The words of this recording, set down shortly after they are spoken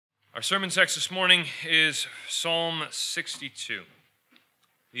Our sermon text this morning is Psalm 62.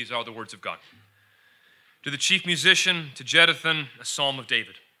 These are the words of God. To the chief musician, to Jeduthun, a psalm of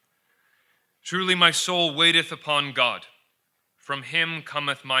David. Truly my soul waiteth upon God. From him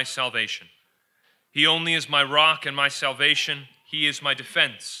cometh my salvation. He only is my rock and my salvation. He is my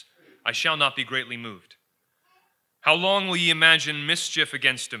defense. I shall not be greatly moved. How long will ye imagine mischief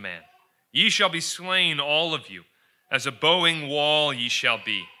against a man? Ye shall be slain, all of you. As a bowing wall ye shall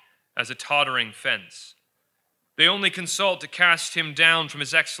be, as a tottering fence. They only consult to cast him down from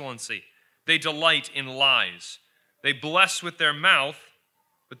his excellency. They delight in lies. They bless with their mouth,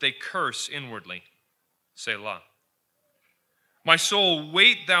 but they curse inwardly. Selah. My soul,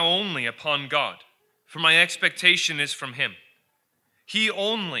 wait thou only upon God, for my expectation is from him. He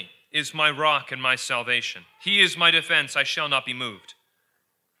only is my rock and my salvation. He is my defense, I shall not be moved.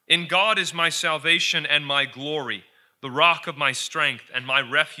 In God is my salvation and my glory, the rock of my strength, and my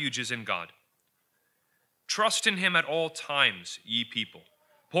refuge is in God. Trust in him at all times, ye people.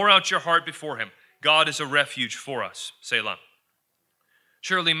 Pour out your heart before him. God is a refuge for us. Selah.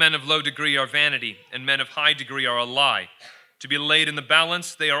 Surely men of low degree are vanity, and men of high degree are a lie. To be laid in the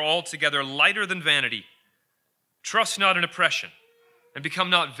balance, they are altogether lighter than vanity. Trust not in oppression, and become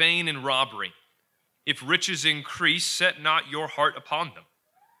not vain in robbery. If riches increase, set not your heart upon them.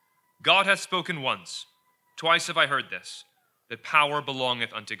 God hath spoken once. Twice have I heard this, that power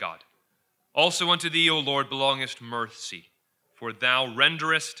belongeth unto God. Also unto thee, O Lord, belongeth mercy, for thou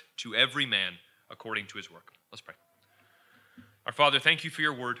renderest to every man according to his work. Let's pray. Our Father, thank you for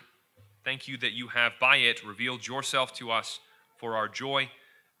your word. Thank you that you have by it revealed yourself to us for our joy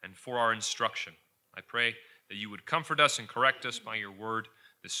and for our instruction. I pray that you would comfort us and correct us by your word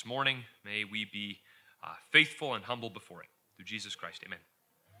this morning. May we be faithful and humble before it. Through Jesus Christ, amen.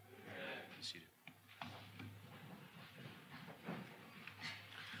 Be seated.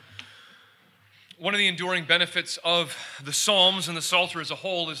 One of the enduring benefits of the Psalms and the Psalter as a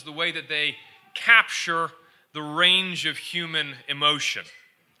whole is the way that they capture the range of human emotion.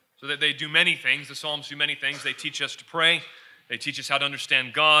 So that they do many things. The Psalms do many things. They teach us to pray. They teach us how to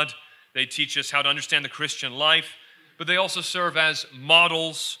understand God. They teach us how to understand the Christian life. But they also serve as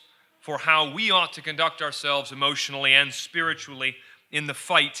models for how we ought to conduct ourselves emotionally and spiritually in the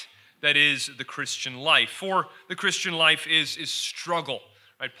fight that is the Christian life. For the Christian life is struggle.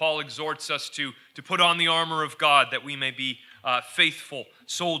 Right? Paul exhorts us to put on the armor of God that we may be faithful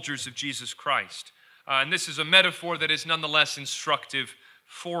soldiers of Jesus Christ. And this is a metaphor that is nonetheless instructive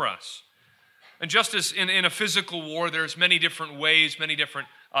for us. And just as in a physical war, there's many different ways, many different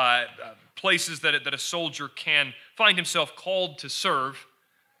places that a soldier can find himself called to serve,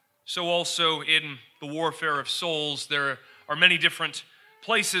 so also in the warfare of souls, there are many different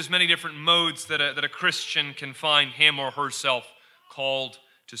places, many different modes that a Christian can find him or herself called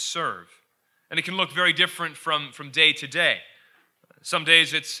to serve. And it can look very different from day to day. Some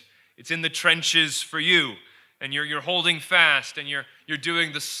days it's in the trenches for you, and you're holding fast, and you're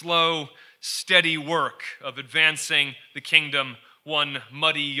doing the slow, steady work of advancing the kingdom one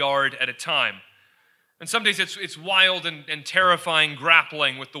muddy yard at a time. And some days it's wild and terrifying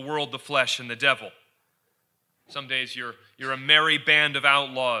grappling with the world, the flesh, and the devil. Some days you're a merry band of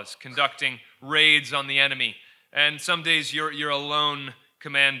outlaws conducting raids on the enemy. And some days you're a lone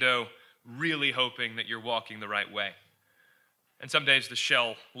commando really hoping that you're walking the right way. And some days the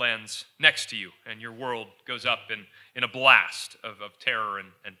shell lands next to you and your world goes up in a blast of terror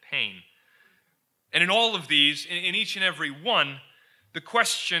and pain. And in all of these, in each and every one, the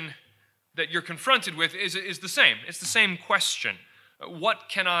question that you're confronted with is the same. It's the same question. What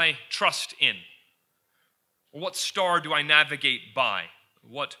can I trust in? What star do I navigate by?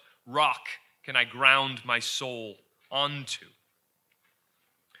 What rock can I ground my soul onto?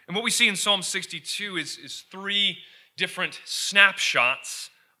 And what we see in Psalm 62 is three different snapshots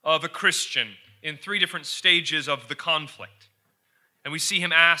of a Christian in three different stages of the conflict. And we see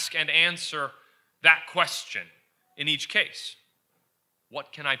him ask and answer that question in each case.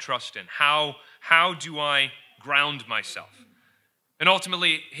 What can I trust in? How do I ground myself? And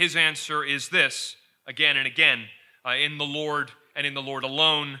ultimately, his answer is this, again and again, in the Lord and in the Lord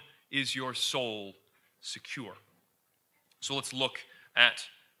alone is your soul secure. So let's look at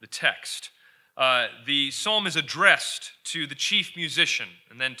the text. The psalm is addressed to the chief musician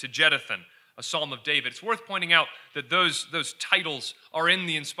and then to Jeduthun, a psalm of David. It's worth pointing out that those titles are in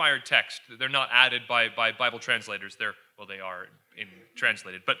the inspired text. They're not added by Bible translators. They are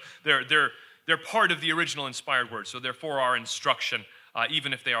translated, but they're part of the original inspired word, so therefore our instruction,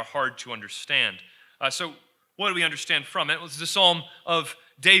 even if they are hard to understand. So what do we understand from it? Well, it's the psalm of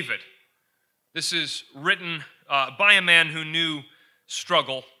David. This is written by a man who knew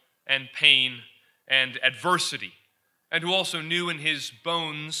struggle and pain and adversity, and who also knew in his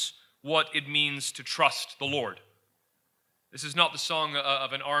bones what it means to trust the Lord. This is not the song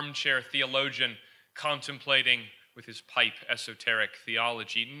of an armchair theologian contemplating with his pipe esoteric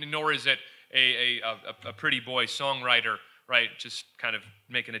theology, nor is it a pretty boy songwriter, right, just kind of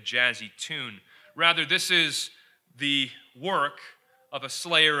making a jazzy tune. Rather, this is the work of a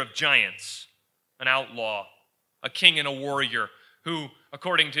slayer of giants, an outlaw, a king and a warrior, who,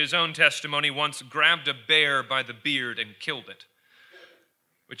 according to his own testimony, once grabbed a bear by the beard and killed it.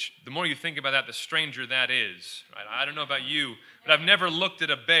 Which, the more you think about that, the stranger that is. Right? I don't know about you, but I've never looked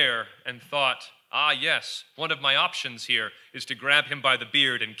at a bear and thought, ah, yes, one of my options here is to grab him by the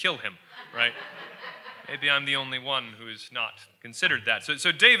beard and kill him, right? Maybe I'm the only one who has not considered that.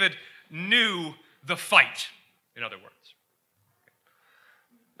 So David knew the fight, in other words.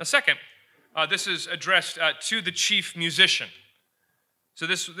 Now, second, this is addressed to the chief musician. So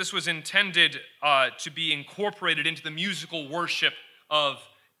this was intended to be incorporated into the musical worship of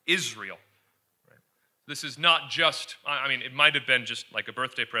Israel. Right? This is not just, I mean, it might have been just like a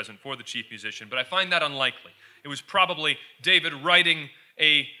birthday present for the chief musician, but I find that unlikely. It was probably David writing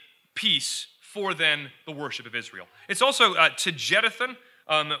a piece for then the worship of Israel. It's also to Jeduthun,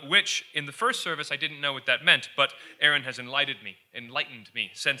 which in the first service I didn't know what that meant, but Aaron has enlightened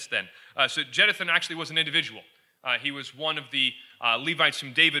me since then. So Jeduthun actually was an individual. He was one of the Levites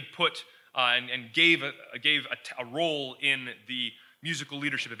whom David put and gave a role in the musical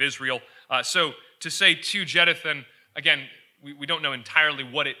leadership of Israel. So to say to Jeduthun, again, we don't know entirely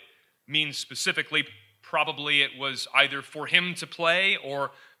what it means specifically. Probably it was either for him to play,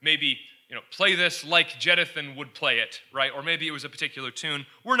 or maybe play this like Jeduthun would play it, right? Or maybe it was a particular tune.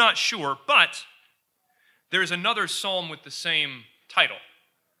 We're not sure, but there is another psalm with the same title.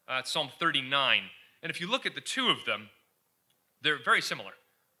 It's Psalm 39. And if you look at the two of them, they're very similar.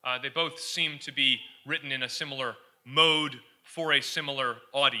 They both seem to be written in a similar mode for a similar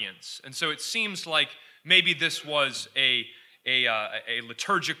audience. And so it seems like maybe this was a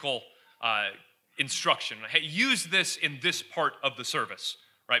liturgical instruction. Hey, use this in this part of the service,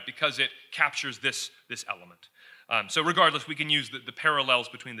 right? Because it captures this element. So regardless, we can use the parallels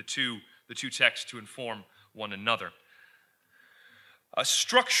between the two texts to inform one another.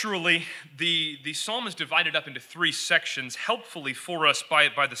 Structurally, the psalm is divided up into three sections, helpfully for us by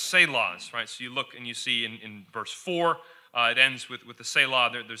the selahs, right? So you look and you see in verse 4, it ends with the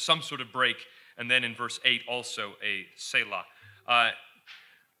selah. There's some sort of break, and then in verse 8 also a selah.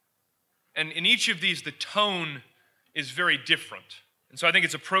 And in each of these, the tone is very different. And so I think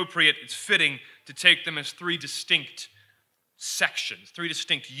it's appropriate, it's fitting to take them as three distinct sections, three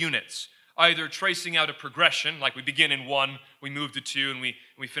distinct units, either tracing out a progression, like we begin in 1, we move to 2, and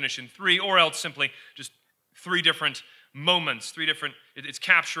we finish in 3, or else simply just three different moments, it's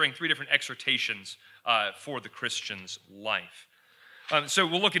capturing three different exhortations for the Christian's life. So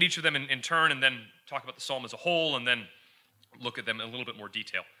we'll look at each of them in turn, and then talk about the psalm as a whole, and then look at them in a little bit more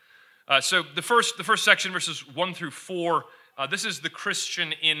detail. So the first section, verses 1 through 4, this is the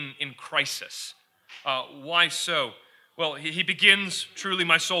Christian in crisis. Why so? Well, he begins, truly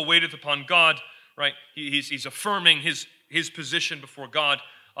my soul waiteth upon God, right? He's affirming his position before God.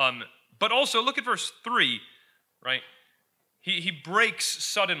 But also, look at verse 3, right? He breaks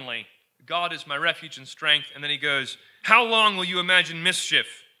suddenly, God is my refuge and strength, and then he goes, how long will you imagine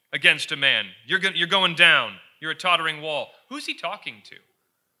mischief against a man? You're going down. You're a tottering wall. Who's he talking to?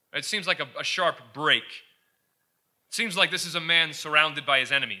 It seems like a sharp break. It seems like this is a man surrounded by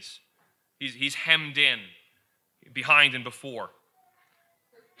his enemies. He's hemmed in, behind and before.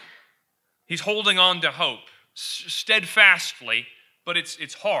 He's holding on to hope, steadfastly, but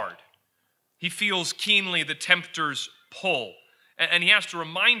it's hard. He feels keenly the tempter's pull. And he has to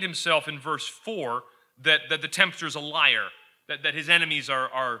remind himself in verse 4 that the tempter's a liar, that his enemies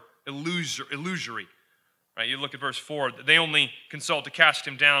are illusory. Right, you look at verse 4, they only consult to cast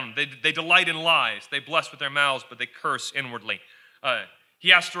him down. They delight in lies. They bless with their mouths, but they curse inwardly. He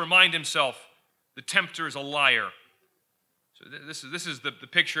has to remind himself the tempter is a liar. So this is the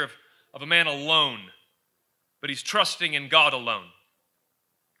picture of a man alone, but he's trusting in God alone.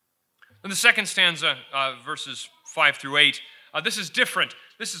 In the second stanza, verses 5 through 8, this is different.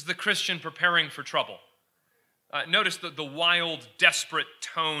 This is the Christian preparing for trouble. Notice that the wild, desperate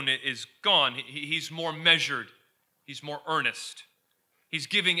tone is gone. He's more measured. He's more earnest. He's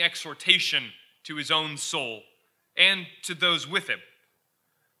giving exhortation to his own soul and to those with him.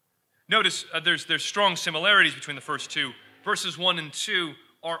 Notice there's strong similarities between the first two. Verses 1 and 2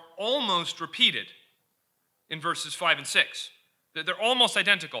 are almost repeated in verses 5 and 6. They're almost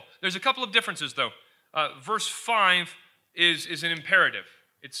identical. There's a couple of differences, though. Verse 5 is an imperative.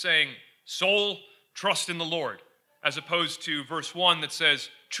 It's saying, soul, trust in the Lord, as opposed to verse 1 that says,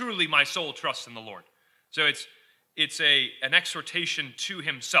 truly my soul trusts in the Lord. So it's an exhortation to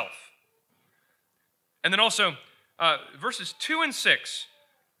himself. And then also, verses 2 and 6,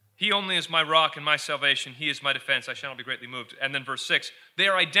 he only is my rock and my salvation. He is my defense. I shall not be greatly moved. And then verse 6, they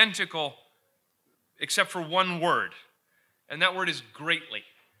are identical except for one word. And that word is greatly.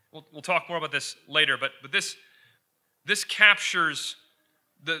 We'll talk more about this later, but this captures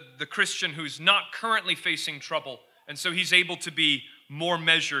the Christian who's not currently facing trouble, and so he's able to be more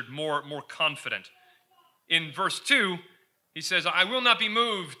measured, more confident. In verse 2, he says, I will not be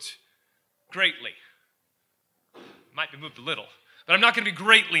moved greatly. Might be moved a little, but I'm not going to be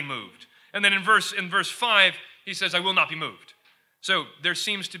greatly moved. And then in verse 5, he says, I will not be moved. So there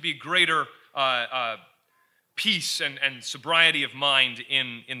seems to be greater peace and sobriety of mind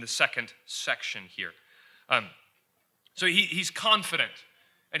in the second section here. So he's confident,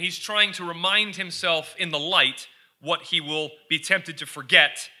 and he's trying to remind himself in the light what he will be tempted to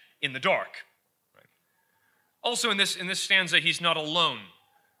forget in the dark. Right? Also in this stanza, he's not alone.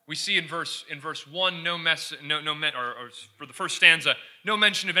 We see in verse 1, or for the first stanza, no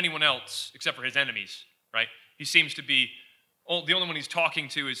mention of anyone else except for his enemies. Right? He seems to be the only one he's talking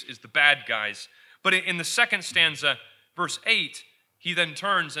to is the bad guys. But in the second stanza, verse 8, he then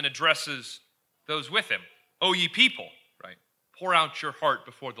turns and addresses those with him. O ye people, right? Pour out your heart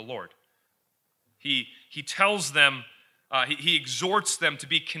before the Lord. He tells them, he exhorts them to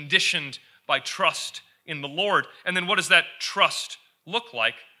be conditioned by trust in the Lord. And then what does that trust look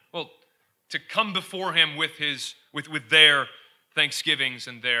like? Well, to come before him with their thanksgivings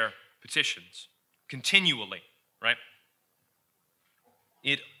and their petitions continually, right?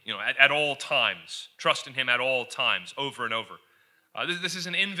 At all times. Trust in him at all times, over and over. This is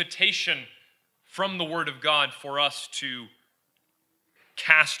an invitation from the Word of God for us to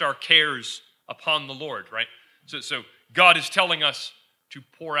cast our cares upon the Lord, right? So God is telling us to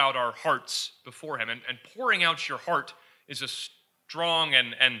pour out our hearts before him. And pouring out your heart is a strong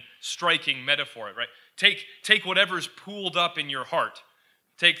and striking metaphor, right? Take whatever's pooled up in your heart.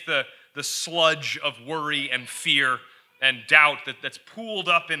 Take the sludge of worry and fear and doubt that's pooled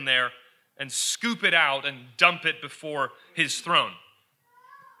up in there, and scoop it out and dump it before his throne.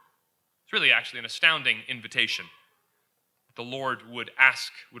 It's really actually an astounding invitation. The Lord would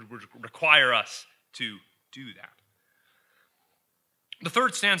require us to do that. The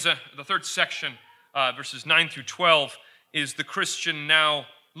third stanza, the third section, verses 9 through 12, is the Christian now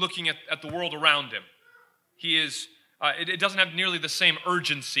looking at the world around him. It doesn't have nearly the same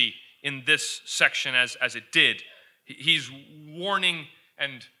urgency in this section as it did. He's warning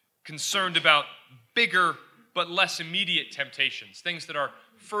and concerned about bigger but less immediate temptations, things that are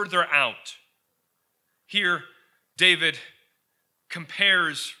further out. Here, David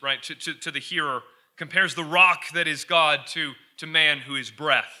compares, right, to the hearer, compares the rock that is God to man who is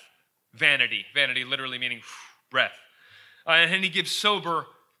breath, vanity literally meaning breath. And he gives sober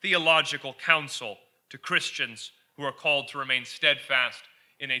theological counsel to Christians who are called to remain steadfast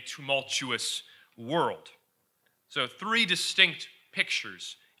in a tumultuous world. So 3 distinct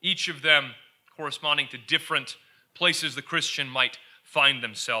pictures, each of them corresponding to different places the Christian might find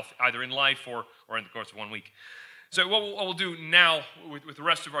themselves, either in life or in the course of 1 week. So what we'll do now with the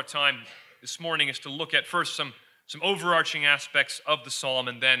rest of our time this morning is to look at first some overarching aspects of the psalm,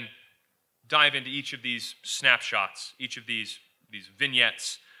 and then dive into each of these snapshots, each of these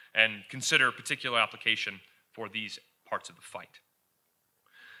vignettes, and consider particular application for these parts of the fight.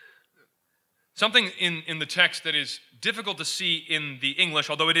 Something in the text that is difficult to see in the English,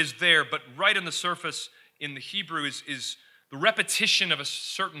 although it is there, but right on the surface in the Hebrew is the repetition of a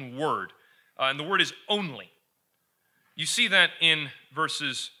certain word. And the word is only. You see that in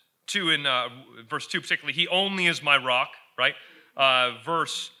verse 2 particularly. He only is my rock, right?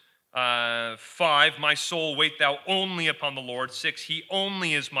 Verse 5, my soul, wait thou only upon the Lord. 6, he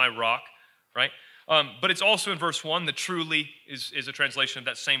only is my rock, right? But it's also in verse 1 that truly is a translation of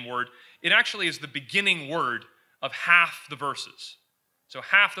that same word. It actually is the beginning word of half the verses. So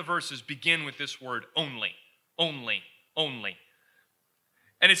half the verses begin with this word only, only, only.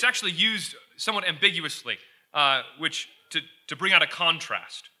 And it's actually used somewhat ambiguously, which to bring out a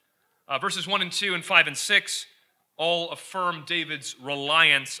contrast. Verses 1 and 2 and 5 and 6 all affirm David's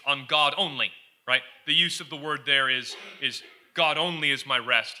reliance on God only, right? The use of the word there is God only is my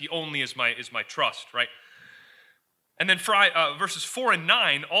rest. He only is my trust, right? And then verses 4 and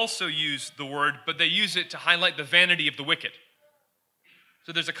 9 also use the word, but they use it to highlight the vanity of the wicked.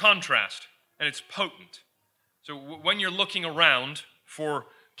 So there's a contrast, and it's potent. So when you're looking around for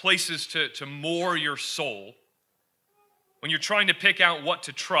places to moor your soul, when you're trying to pick out what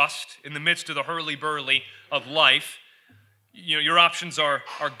to trust in the midst of the hurly-burly of life, your options are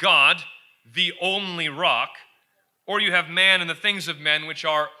God, the only rock, or you have man and the things of men, which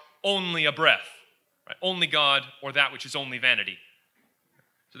are only a breath, right? Only God, or that which is only vanity.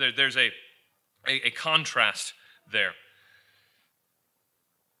 So there's a contrast there.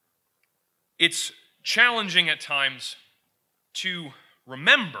 It's challenging at times to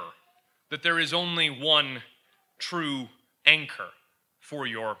remember that there is only one true anchor for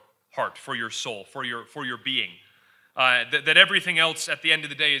your heart, for your soul, for your being. That everything else at the end of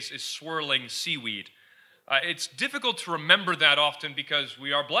the day is swirling seaweed. It's difficult to remember that often because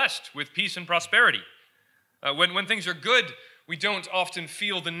we are blessed with peace and prosperity. When things are good, we don't often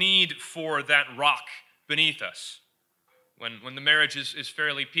feel the need for that rock beneath us. When the marriage is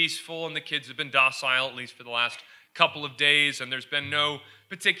fairly peaceful and the kids have been docile, at least for the last couple of days, and there's been no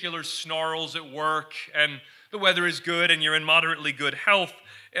particular snarls at work, and the weather is good and you're in moderately good health,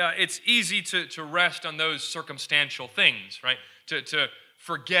 it's easy to rest on those circumstantial things, right? To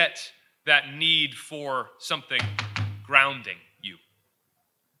forget that need for something grounding you.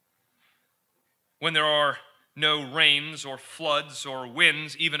 When there are no rains or floods or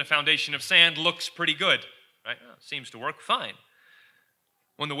winds, even a foundation of sand looks pretty good, right? Well, seems to work fine.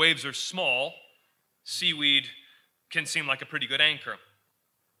 When the waves are small, seaweed can seem like a pretty good anchor.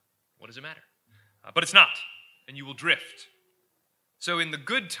 What does it matter? But it's not, and you will drift. So in the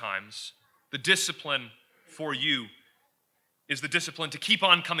good times, the discipline for you is the discipline to keep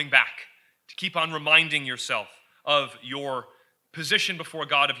on coming back, to keep on reminding yourself of your position before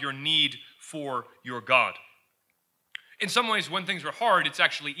God, of your need for your God. In some ways, when things are hard, it's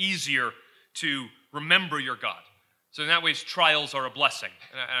actually easier to remember your God. So in that way, trials are a blessing.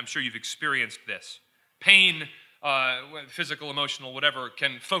 And I'm sure you've experienced this. Pain, physical, emotional, whatever,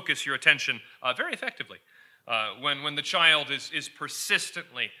 can focus your attention very effectively. When the child is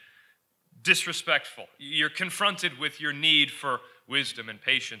persistently disrespectful, you're confronted with your need for wisdom and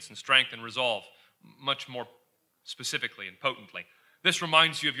patience and strength and resolve much more specifically and potently. This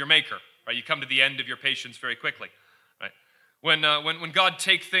reminds you of your Maker, right? You come to the end of your patience very quickly, right? When God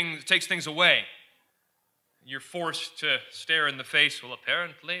takes things away, you're forced to stare in the face. Well,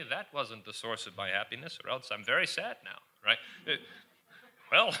 apparently that wasn't the source of my happiness, or else I'm very sad now, right?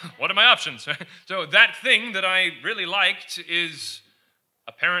 Well, what are my options? So that thing that I really liked is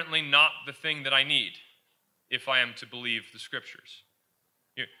apparently not the thing that I need if I am to believe the Scriptures.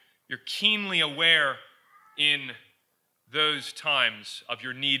 You're keenly aware in those times of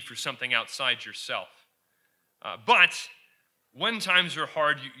your need for something outside yourself. But when times are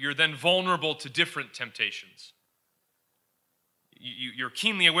hard, you're then vulnerable to different temptations. You're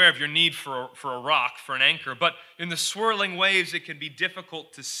keenly aware of your need for a rock, for an anchor, but in the swirling waves, it can be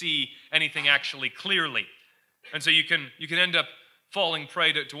difficult to see anything actually clearly. And so you can end up falling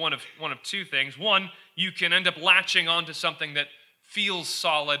prey to one of two things. One, you can end up latching onto something that feels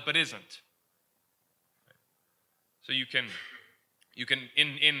solid but isn't. So you can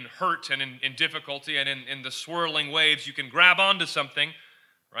in hurt and in difficulty and in the swirling waves, you can grab onto something,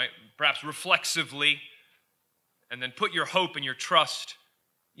 right? Perhaps reflexively, and then put your hope and your trust,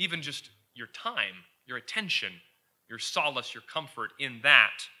 even just your time, your attention, your solace, your comfort in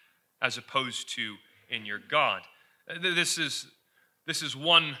that, as opposed to in your God. This is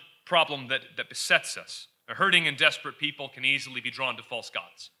one problem that besets us. Hurting and desperate people can easily be drawn to false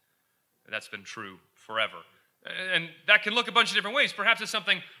gods. That's been true forever. And that can look a bunch of different ways. Perhaps it's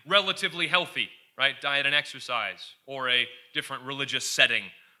something relatively healthy, right? Diet and exercise, or a different religious setting.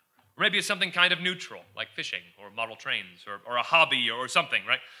 Or maybe it's something kind of neutral, like fishing, or model trains, or a hobby, or something,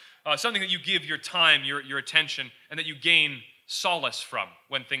 right? Something that you give your time, your attention, and that you gain solace from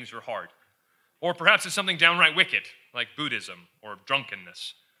when things are hard. Or perhaps it's something downright wicked, like Buddhism or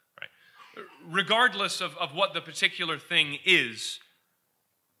drunkenness, right? Regardless of what the particular thing is,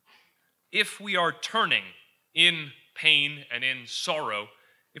 if we are turning in pain and in sorrow,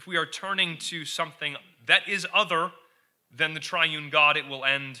 if we are turning to something that is other than the triune God, it will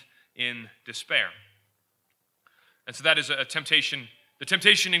end in despair. And so that is a temptation. The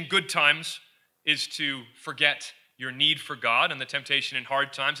temptation in good times is to forget your need for God, and the temptation in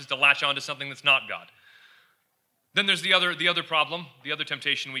hard times is to latch onto something that's not God. Then there's the other problem, the other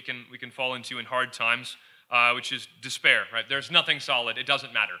temptation we can fall into in hard times, which is despair, right? There's nothing solid. It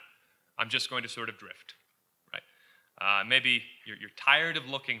doesn't matter. I'm just going to sort of drift, right? Maybe you're tired of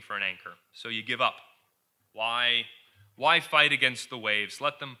looking for an anchor, so you give up. Why fight against the waves?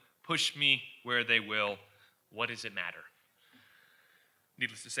 Let them push me where they will. What does it matter?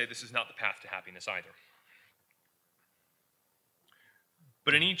 Needless to say, this is not the path to happiness either.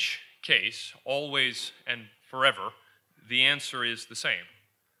 But in each case, always and forever, the answer is the same.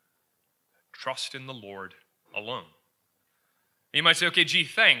 Trust in the Lord alone. You might say, okay, gee,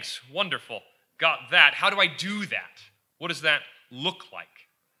 thanks, wonderful, got that. How do I do that? What does that look like?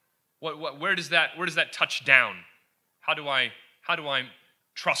 Where does that touch down? How do I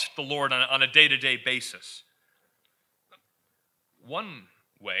trust the Lord on a day-to-day basis? One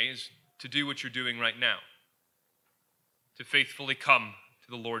way is to do what you're doing right now, to faithfully come to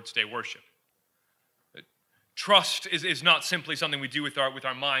the Lord's Day worship. Trust is not simply something we do with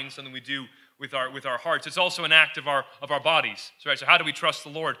our minds, something we do with our hearts. It's also an act of our bodies. So how do we trust the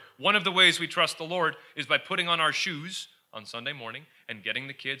Lord? One of the ways we trust the Lord is by putting on our shoes on Sunday morning and getting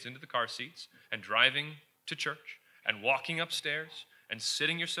the kids into the car seats and driving to church and walking upstairs and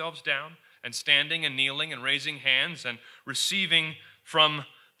sitting yourselves down and standing and kneeling and raising hands and receiving from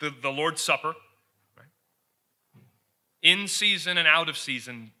the Lord's Supper. Right? In season and out of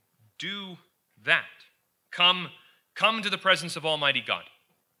season, do that. Come to the presence of Almighty God.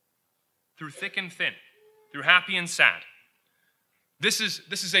 Through thick and thin, through happy and sad. This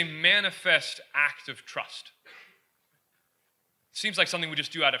is a manifest act of trust. It seems like something we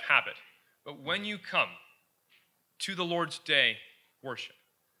just do out of habit. But when you come to the Lord's Day worship,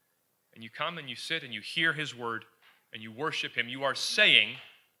 and you come and you sit and you hear his word, and you worship him, you are saying,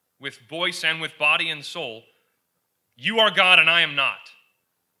 with voice and with body and soul, you are God and I am not.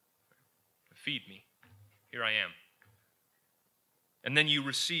 Feed me. Here I am. And then you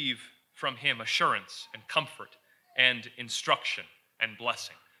receive from him assurance and comfort and instruction and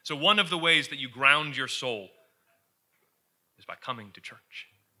blessing. So one of the ways that you ground your soul is by coming to church.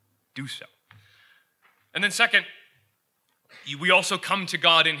 Do so. And then second, we also come to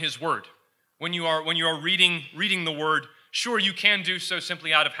God in his word. When you are reading the word, sure, you can do so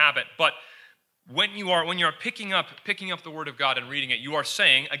simply out of habit, but when you are picking up the word of God and reading it, you are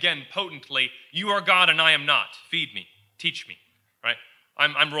saying, again, potently, you are God and I am not. Feed me, teach me, right?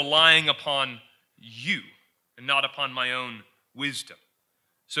 I'm relying upon you and not upon my own wisdom.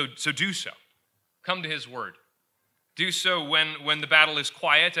 So do so. Come to his word. Do so when the battle is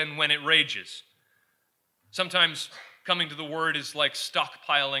quiet and when it rages. Sometimes coming to the word is like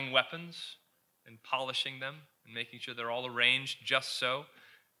stockpiling weapons and polishing them and making sure they're all arranged just so.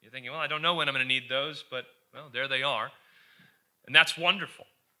 You're thinking, well, I don't know when I'm going to need those, but, well, there they are. And that's wonderful.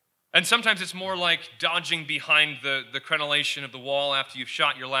 And sometimes it's more like dodging behind the crenellation of the wall after you've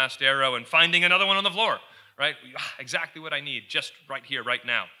shot your last arrow and finding another one on the floor, right? Exactly what I need, just right here, right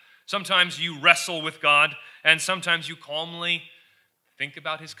now. Sometimes you wrestle with God, and sometimes you calmly think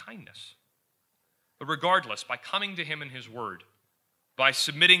about his kindness. But regardless, by coming to him in his word, by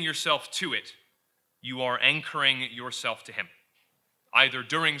submitting yourself to it, you are anchoring yourself to him, either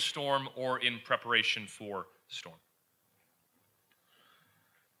during storm or in preparation for storm.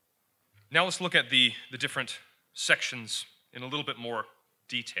 Now let's look at the different sections in a little bit more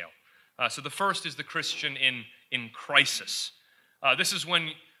detail. So the first is the Christian in crisis. This is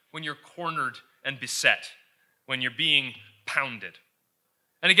when you're cornered and beset, when you're being pounded.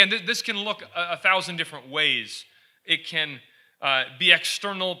 And again, this can look a thousand different ways. It can be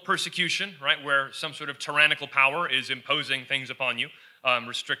external persecution, right, where some sort of tyrannical power is imposing things upon you,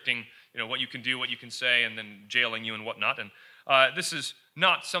 restricting what you can do, what you can say, and then jailing you and whatnot. And this is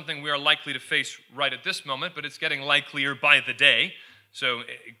not something we are likely to face right at this moment, but it's getting likelier by the day. So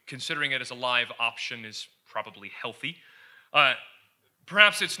considering it as a live option is probably healthy.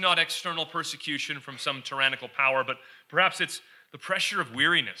 Perhaps it's not external persecution from some tyrannical power, but perhaps it's the pressure of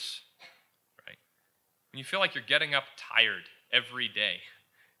weariness, right? When you feel like you're getting up tired every day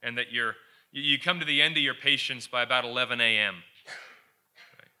and that you come to the end of your patience by about 11 a.m.,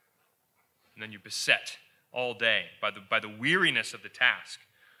 right? And then you're beset all day by the weariness of the task.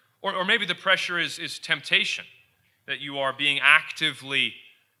 Or maybe the pressure is temptation, that you are being actively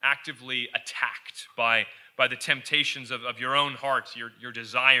attacked by the temptations of your own heart, your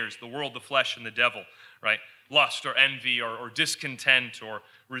desires, the world, the flesh, and the devil, right? Lust or envy or discontent or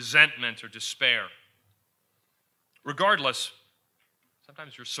resentment or despair. Regardless,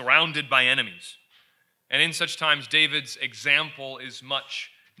 sometimes you're surrounded by enemies. And in such times, David's example is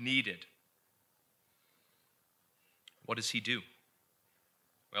much needed. What does he do?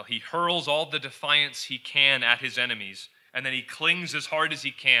 Well, he hurls all the defiance he can at his enemies, and then he clings as hard as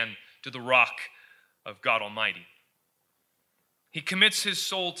he can to the rock of God Almighty. He commits his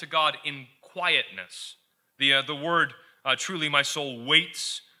soul to God in quietness. The word, truly my soul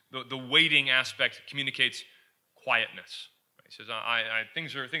waits, the waiting aspect communicates quietness. He says,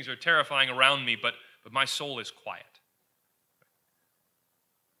 things are terrifying around me, but my soul is quiet.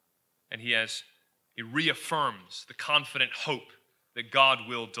 And he reaffirms the confident hope that God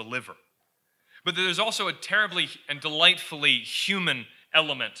will deliver. But there's also a terribly and delightfully human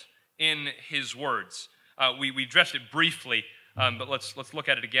element in his words. We addressed it briefly, but let's look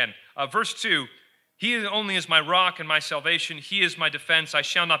at it again. Verse 2, he only is my rock and my salvation. He is my defense. I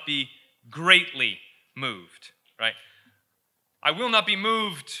shall not be greatly moved. Right? I will not be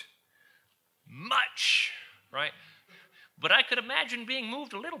moved much. Right? But I could imagine being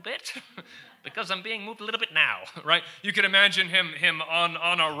moved a little bit because I'm being moved a little bit now. Right? You could imagine him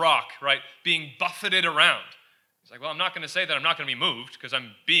on a rock, right, being buffeted around. It's like, well, I'm not going to say that I'm not going to be moved because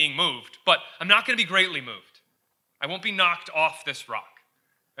I'm being moved, but I'm not going to be greatly moved. I won't be knocked off this rock.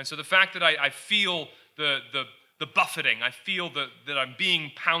 And so the fact that I feel the buffeting, I feel that I'm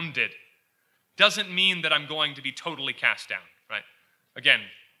being pounded, doesn't mean that I'm going to be totally cast down, right? Again,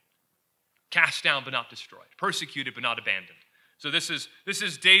 cast down but not destroyed, persecuted but not abandoned. So this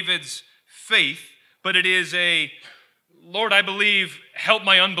is David's faith, but it is a, Lord, I believe, help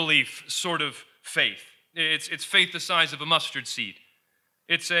my unbelief sort of faith. It's faith the size of a mustard seed.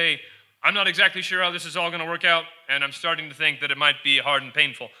 It's I'm not exactly sure how this is all going to work out, and I'm starting to think that it might be hard and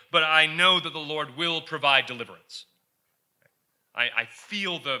painful, but I know that the Lord will provide deliverance. I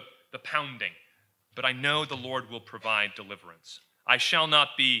feel the pounding, but I know the Lord will provide deliverance. I shall not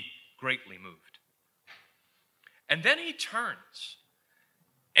be greatly moved. And then he turns,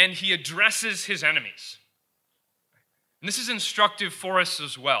 and he addresses his enemies. And this is instructive for us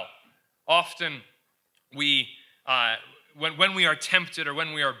as well. Often, when we are tempted or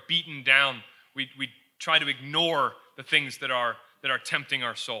when we are beaten down, we try to ignore the things that are tempting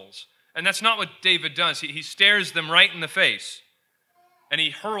our souls. And that's not what David does. He stares them right in the face, and he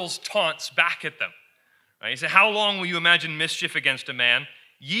hurls taunts back at them. Right? He said, how long will you imagine mischief against a man?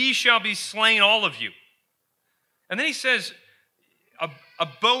 Ye shall be slain, all of you. And then he says, a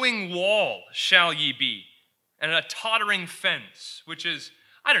bowing wall shall ye be, and a tottering fence, which is,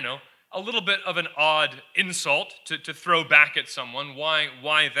 I don't know, a little bit of an odd insult to throw back at someone.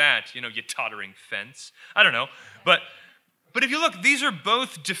 Why that? You tottering fence. I don't know. But if you look, these are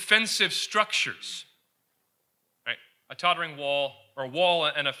both defensive structures. Right? A tottering wall, or a wall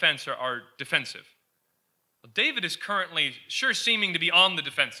and a fence are defensive. Well, David is currently sure seeming to be on the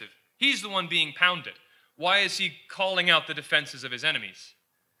defensive. He's the one being pounded. Why is he calling out the defenses of his enemies?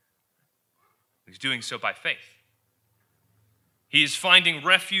 He's doing so by faith. He is finding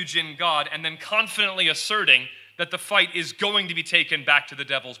refuge in God and then confidently asserting that the fight is going to be taken back to the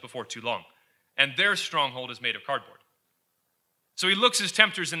devils before too long. And their stronghold is made of cardboard. So he looks his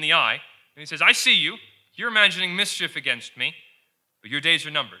tempters in the eye and he says, I see you. You're imagining mischief against me, but your days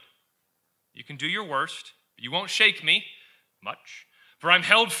are numbered. You can do your worst, but you won't shake me much, for I'm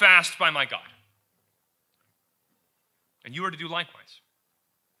held fast by my God. And you are to do likewise.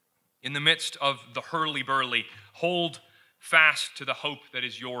 In the midst of the hurly-burly, hold fast to the hope that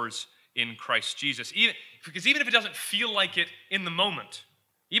is yours in Christ Jesus. Because even if it doesn't feel like it in the moment,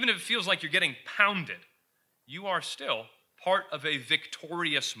 even if it feels like you're getting pounded, you are still part of a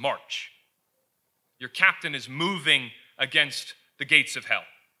victorious march. Your captain is moving against the gates of hell,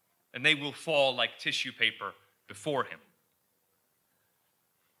 and they will fall like tissue paper before him.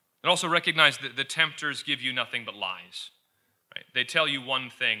 And also recognize that the tempters give you nothing but lies. Right? They tell you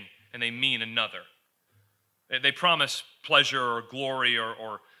one thing, and they mean another. They promise pleasure or glory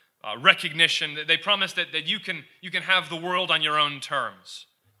or recognition. They promise that you can have the world on your own terms,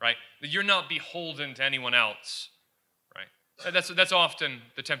 right? That you're not beholden to anyone else, right? That's often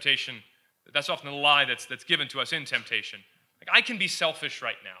the temptation. That's often the lie that's given to us in temptation. Like, I can be selfish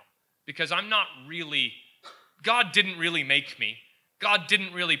right now because I'm not really, God didn't really make me. God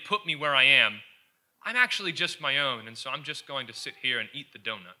didn't really put me where I am. I'm actually just my own, and so I'm just going to sit here and eat the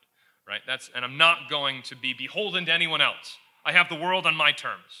donut. Right? And I'm not going to be beholden to anyone else. I have the world on my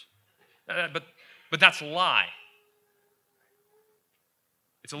terms. But that's a lie.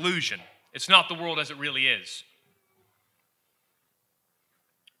 It's illusion. It's not the world as it really is.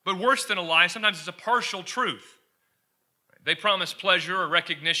 But worse than a lie, sometimes it's a partial truth. They promise pleasure or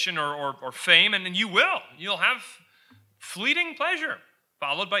recognition or fame, and then you will. You'll have fleeting pleasure,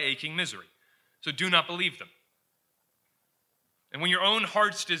 followed by aching misery. So do not believe them. And when your own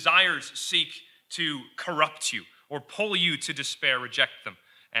heart's desires seek to corrupt you or pull you to despair, reject them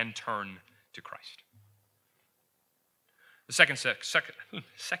and turn to Christ. The second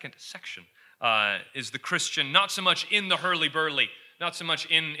section is the Christian, not so much in the hurly-burly, not so much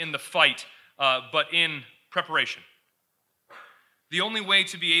in the fight, but in preparation. The only way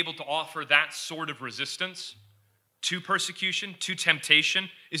to be able to offer that sort of resistance to persecution, to temptation,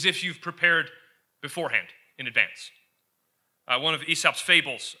 is if you've prepared beforehand, in advance. One of Aesop's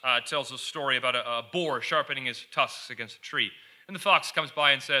fables tells a story about a boar sharpening his tusks against a tree. And the fox comes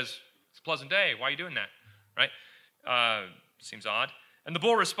by and says, a pleasant day. Why are you doing that? Right? Seems odd. And the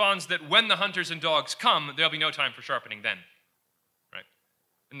bull responds that when the hunters and dogs come, there'll be no time for sharpening then. Right?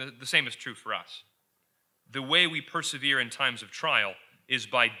 And the same is true for us. The way we persevere in times of trial is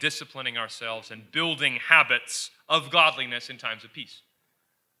by disciplining ourselves and building habits of godliness in times of peace.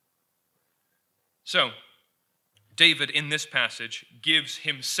 So, David in this passage gives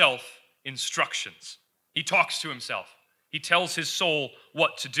himself instructions. He talks to himself. He tells his soul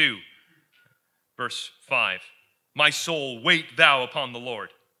what to do. Verse 5. My soul, wait thou upon the Lord.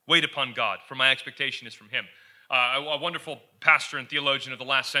 Wait upon God, for my expectation is from him. A wonderful pastor and theologian of the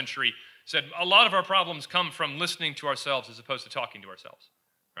last century said, a lot of our problems come from listening to ourselves as opposed to talking to ourselves.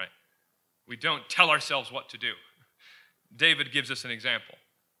 Right? We don't tell ourselves what to do. David gives us an example.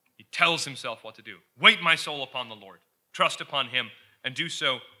 He tells himself what to do. Wait my soul upon the Lord. Trust upon him, and do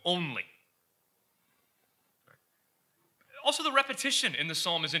so only. Also, the repetition in the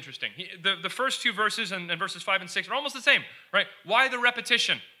psalm is interesting. The first two verses and verses 5 and 6 are almost the same, right? Why the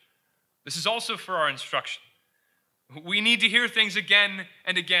repetition? This is also for our instruction. We need to hear things again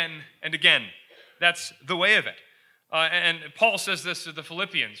and again and again. That's the way of it. And Paul says this to the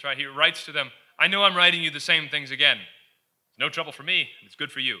Philippians, right? He writes to them, I know I'm writing you the same things again. It's no trouble for me, and it's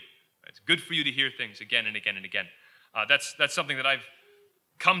good for you. It's good for you to hear things again and again and again. That's something that I've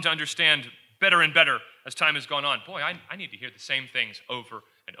come to understand better and better as time has gone on. Boy, I need to hear the same things over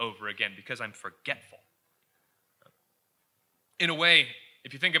and over again because I'm forgetful. In a way,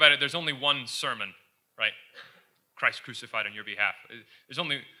 if you think about it, there's only one sermon, right? Christ crucified on your behalf. There's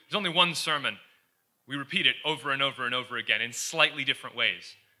only one sermon. We repeat it over and over and over again in slightly different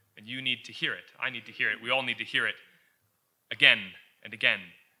ways. And you need to hear it. I need to hear it. We all need to hear it again and again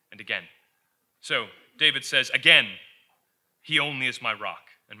and again. So David says, again, he only is my rock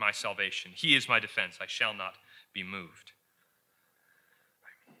and my salvation. He is my defense. I shall not be moved.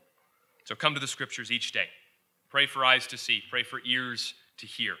 So come to the scriptures each day. Pray for eyes to see. Pray for ears to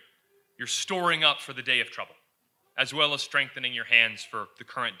hear. You're storing up for the day of trouble, as well as strengthening your hands for the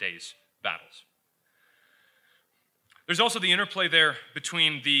current day's battles. There's also the interplay there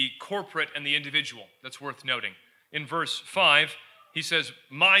between the corporate and the individual that's worth noting. In verse 5, he says,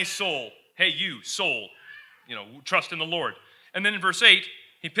 my soul, hey you, soul, trust in the Lord. And then in verse 8,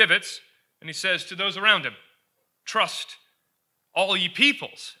 he pivots and he says to those around him, trust all ye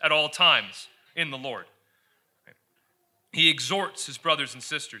peoples at all times in the Lord. He exhorts his brothers and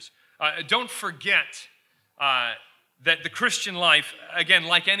sisters. Don't forget that the Christian life, again,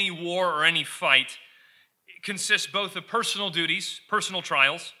 like any war or any fight, consists both of personal duties, personal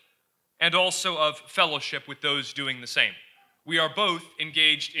trials, and also of fellowship with those doing the same. We are both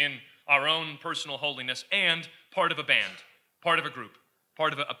engaged in our own personal holiness and part of a band, part of a group,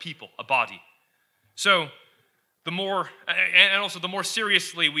 part of a people, a body. So the more, and also the more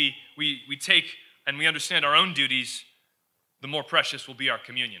seriously we take and we understand our own duties, the more precious will be our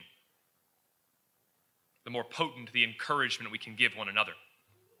communion. The more potent the encouragement we can give one another.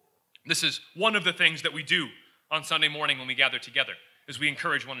 This is one of the things that we do on Sunday morning when we gather together, is we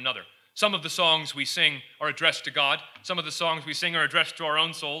encourage one another. Some of the songs we sing are addressed to God. Some of the songs we sing are addressed to our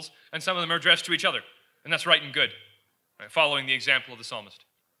own souls, and some of them are addressed to each other. And that's right and good, right? Following the example of the psalmist.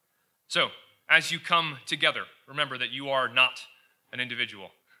 So, as you come together, remember that you are not an individual.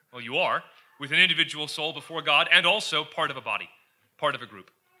 Well, you are, with an individual soul before God, and also part of a body, part of a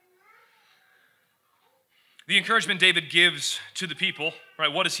group. The encouragement David gives to the people,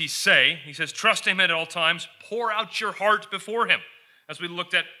 right, what does he say? He says, trust him at all times, pour out your heart before him, as we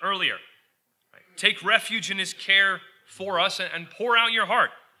looked at earlier. Right? Take refuge in his care for us and pour out your heart,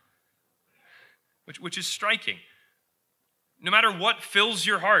 which is striking. No matter what fills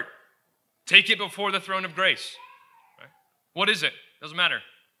your heart, take it before the throne of grace. Right? What is it? Doesn't matter.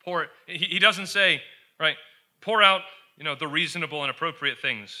 Pour it. He doesn't say, right, pour out, the reasonable and appropriate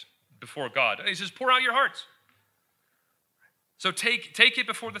things before God. He says, pour out your hearts. So take it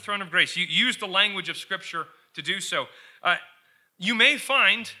before the throne of grace. You use the language of Scripture to do so. You may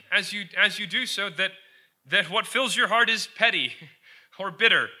find, as you do so, that what fills your heart is petty, or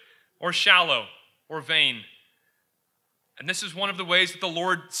bitter, or shallow, or vain. And this is one of the ways that the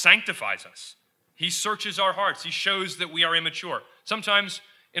Lord sanctifies us. He searches our hearts. He shows that we are immature. Sometimes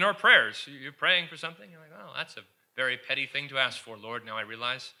in our prayers, you're praying for something, you're like, oh, that's a very petty thing to ask for, Lord. Now I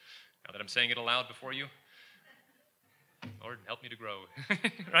realize, now that I'm saying it aloud before you, Lord, help me to grow,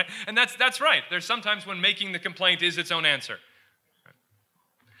 right? And that's right. There's sometimes when making the complaint is its own answer. Right?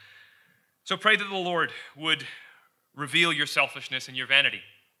 So pray that the Lord would reveal your selfishness and your vanity.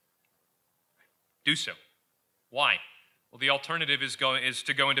 Do so. Why? Well, the alternative is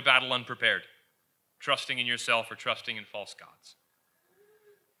to go into battle unprepared, trusting in yourself or trusting in false gods.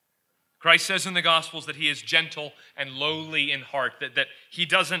 Christ says in the Gospels that he is gentle and lowly in heart, that he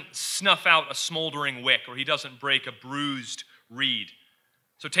doesn't snuff out a smoldering wick or he doesn't break a bruised reed.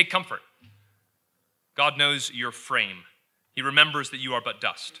 So take comfort. God knows your frame. He remembers that you are but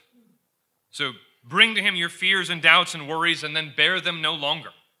dust. So bring to him your fears and doubts and worries and then bear them no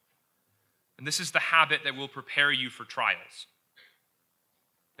longer. And this is the habit that will prepare you for trials.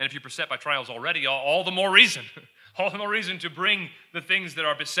 And if you're beset by trials already, all the more reason, all the more reason to bring the things that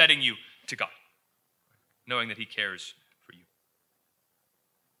are besetting you to God, knowing that he cares for you.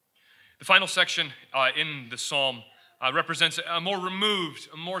 The final section in the psalm represents a more removed,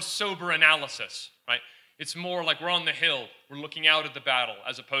 a more sober analysis, right? It's more like we're on the hill, we're looking out at the battle,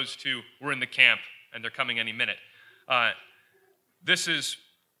 as opposed to we're in the camp and they're coming any minute. This is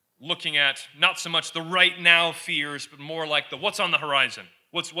looking at not so much the right now fears, but more like the what's on the horizon,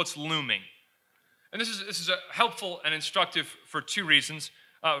 what's looming. And this is helpful and instructive for two reasons.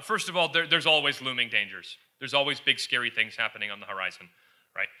 First of all, there's always looming dangers. There's always big, scary things happening on the horizon,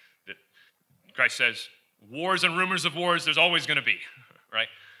 right? Christ says, wars and rumors of wars, there's always going to be,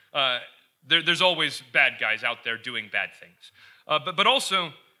 right? There's always bad guys out there doing bad things. But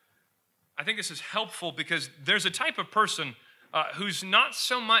also, I think this is helpful because there's a type of person who's not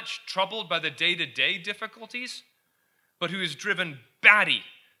so much troubled by the day-to-day difficulties, but who is driven batty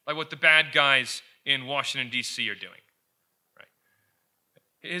by what the bad guys in Washington, D.C. are doing. Right?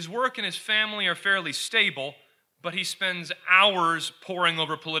 His work and his family are fairly stable, but he spends hours poring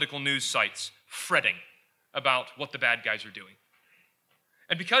over political news sites, fretting about what the bad guys are doing.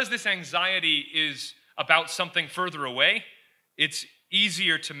 And because this anxiety is about something further away, it's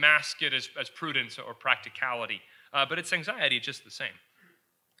easier to mask it as prudence or practicality. But it's anxiety just the same.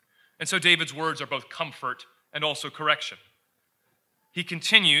 And so David's words are both comfort and also correction. He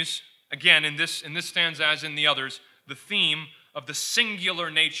continues, again, in this stanza as in the others, the theme of the singular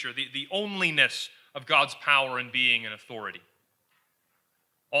nature, the onlyness of God's power and being and authority.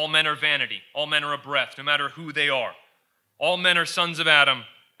 All men are vanity. All men are a breath, no matter who they are. All men are sons of Adam,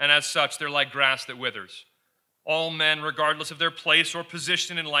 and as such, they're like grass that withers. All men, regardless of their place or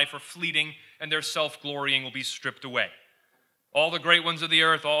position in life, are fleeting, and their self-glorying will be stripped away. All the great ones of the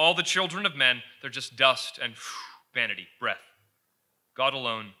earth, all the children of men, they're just dust and vanity, breath. God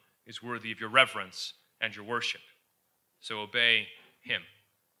alone is worthy of your reverence and your worship. So obey him.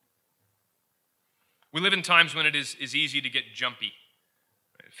 We live in times when it is easy to get jumpy.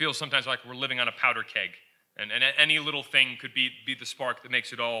 It feels sometimes like we're living on a powder keg, and any little thing could be the spark that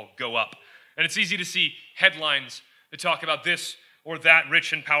makes it all go up. And it's easy to see headlines that talk about this or that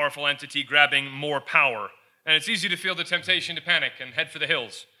rich and powerful entity grabbing more power. And it's easy to feel the temptation to panic and head for the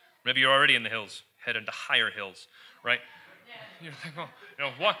hills. Maybe you're already in the hills, head into higher hills, right? You're like,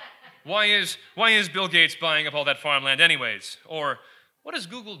 oh, why is Bill Gates buying up all that farmland anyways? Or what does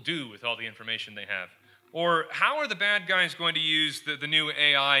Google do with all the information they have? Or how are the bad guys going to use the new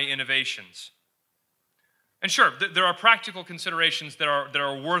AI innovations? And sure, there are practical considerations that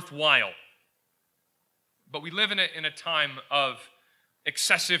are worthwhile. But we live in a time of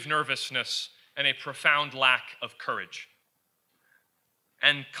excessive nervousness and a profound lack of courage.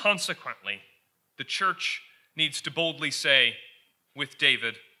 And consequently, the church needs to boldly say with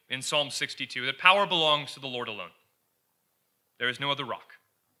David in Psalm 62 that power belongs to the Lord alone. There is no other rock.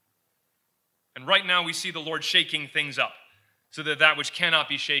 And right now we see the Lord shaking things up so that that which cannot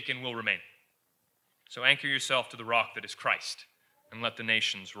be shaken will remain. So anchor yourself to the rock that is Christ and let the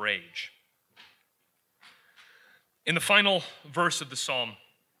nations rage. In the final verse of the psalm,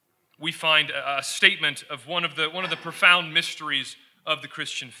 we find a statement of one of the profound mysteries of the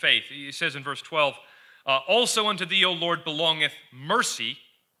Christian faith. He says in verse 12, also unto thee, O Lord, belongeth mercy,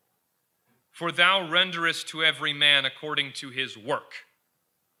 for thou renderest to every man according to his work.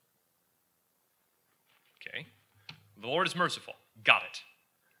 Okay, the Lord is merciful. Got it.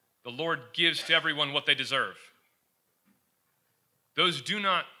 The Lord gives to everyone what they deserve. Those do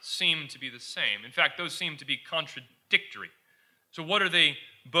not seem to be the same. In fact, those seem to be contradictory. So what are they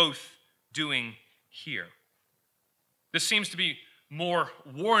both doing here? This seems to be more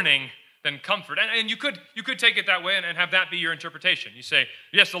warning than comfort. And you could take it that way and have that be your interpretation. You say,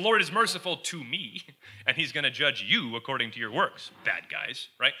 yes, the Lord is merciful to me, and he's going to judge you according to your works. Bad guys,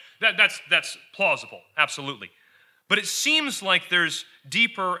 right? That's plausible, absolutely. But it seems like there's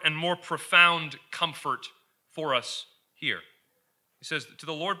deeper and more profound comfort for us here. He says, to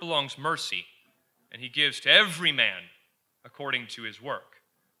the Lord belongs mercy, and he gives to every man according to his work.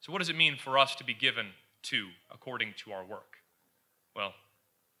 So what does it mean for us to be given to according to our work? Well,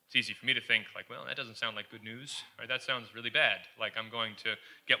 it's easy for me to think like, well, that doesn't sound like good news. Right? That sounds really bad, like I'm going to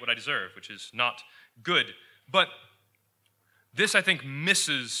get what I deserve, which is not good. But this, I think,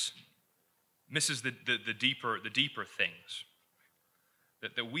 misses misses the deeper things.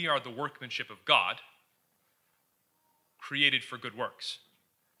 That we are the workmanship of God, created for good works.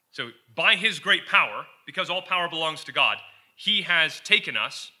 So by his great power, because all power belongs to God, he has taken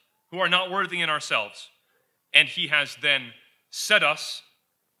us, who are not worthy in ourselves, and he has then set us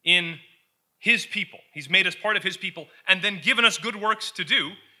in his people. He's made us part of his people, and then given us good works to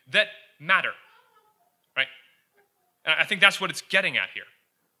do that matter. Right? And I think that's what it's getting at here.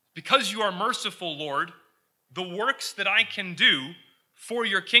 Because you are merciful, Lord, the works that I can do for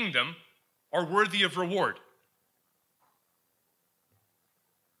your kingdom are worthy of reward.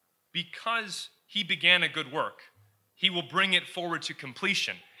 Because he began a good work, he will bring it forward to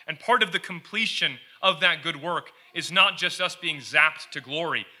completion. And part of the completion of that good work is not just us being zapped to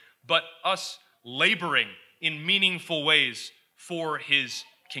glory, but us laboring in meaningful ways for his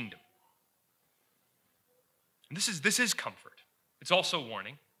kingdom. And this is comfort. It's also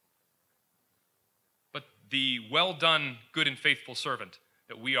warning. But the well done, good and faithful servant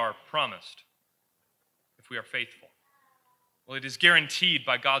that we are promised, if we are faithful, well, it is guaranteed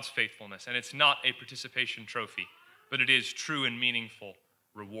by God's faithfulness, and it's not a participation trophy, but it is true and meaningful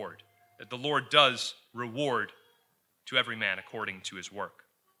reward, that the Lord does reward to every man according to his work.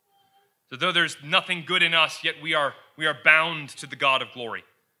 So though there's nothing good in us, yet we are bound to the God of glory,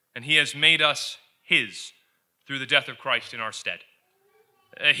 and he has made us his through the death of Christ in our stead.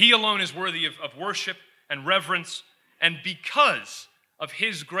 He alone is worthy of worship and reverence, and because of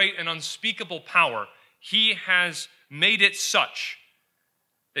his great and unspeakable power, he has made it such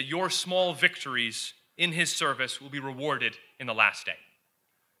that your small victories in his service will be rewarded in the last day.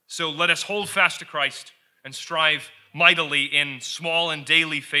 So let us hold fast to Christ and strive mightily in small and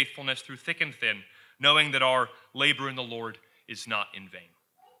daily faithfulness through thick and thin, knowing that our labor in the Lord is not in vain.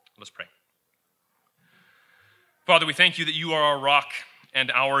 Let's pray. Father, we thank you that you are our rock and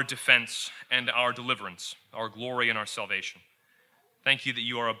our defense and our deliverance, our glory and our salvation. Thank you that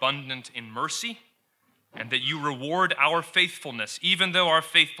you are abundant in mercy and that you reward our faithfulness, even though our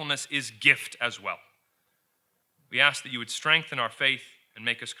faithfulness is gift as well. We ask that you would strengthen our faith and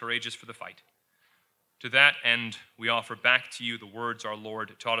make us courageous for the fight. To that end, we offer back to you the words our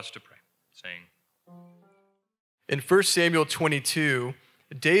Lord taught us to pray, saying, in 1 Samuel 22,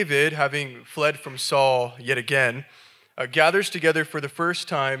 David, having fled from Saul yet again, gathers together for the first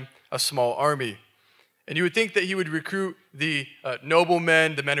time a small army. And you would think that he would recruit the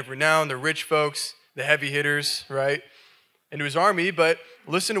noblemen, the men of renown, the rich folks, the heavy hitters, right, into his army, but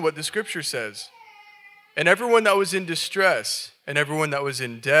listen to what the scripture says. And everyone that was in distress, and everyone that was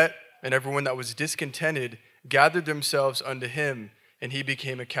in debt, and everyone that was discontented gathered themselves unto him, and he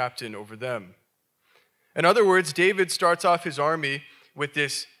became a captain over them. In other words, David starts off his army with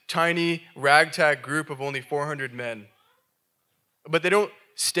this tiny ragtag group of only 400 men. But they don't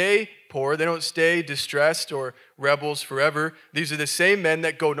stay poor, they don't stay distressed or rebels forever. These are the same men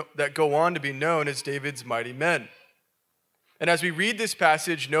that go on to be known as David's mighty men. And as we read this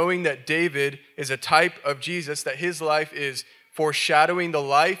passage, knowing that David is a type of Jesus, that his life is foreshadowing the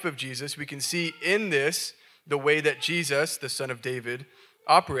life of Jesus, we can see in this the way that Jesus, the son of David,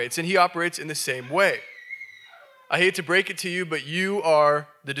 operates. And he operates in the same way. I hate to break it to you, but you are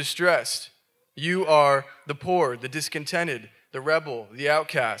the distressed. You are the poor, the discontented, the rebel, the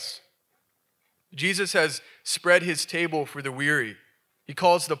outcast. Jesus has spread his table for the weary. He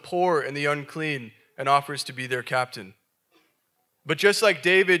calls the poor and the unclean and offers to be their captain. But just like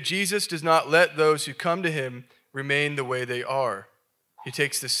David, Jesus does not let those who come to him remain the way they are. He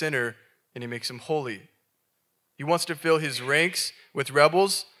takes the sinner and he makes him holy. He wants to fill his ranks with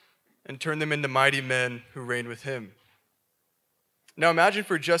rebels and turn them into mighty men who reign with him. Now imagine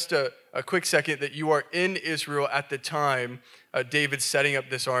for just a quick second that you are in Israel at the time David's setting up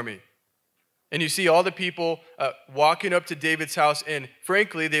this army. And you see all the people walking up to David's house, and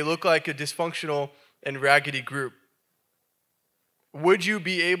frankly, they look like a dysfunctional and raggedy group. Would you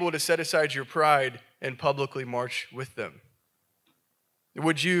be able to set aside your pride and publicly march with them?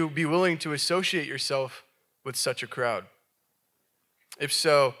 Would you be willing to associate yourself with such a crowd? If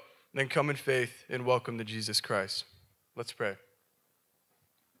so, then come in faith and welcome to Jesus Christ. Let's pray.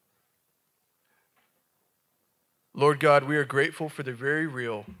 Lord God, we are grateful for the very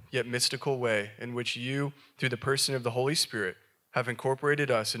real yet mystical way in which you, through the person of the Holy Spirit, have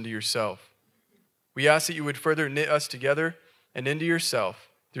incorporated us into yourself. We ask that you would further knit us together and into yourself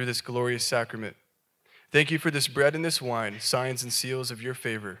through this glorious sacrament. Thank you for this bread and this wine, signs and seals of your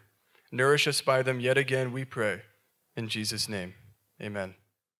favor. Nourish us by them yet again, we pray. In Jesus' name, amen.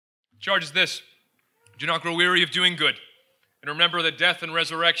 Charge is this: do not grow weary of doing good. And remember that death and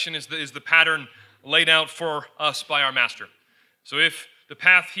resurrection is the pattern laid out for us by our Master. So if the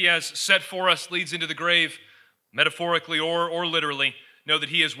path he has set for us leads into the grave, metaphorically or literally. Know that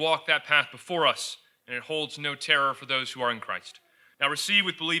he has walked that path before us, and it holds no terror for those who are in Christ. Now receive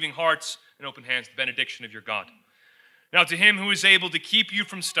with believing hearts and open hands the benediction of your God. Now to him who is able to keep you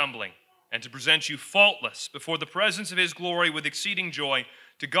from stumbling and to present you faultless before the presence of his glory with exceeding joy,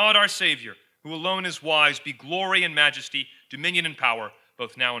 to God our Savior, who alone is wise, be glory and majesty, dominion and power,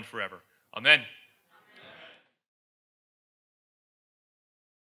 both now and forever. Amen.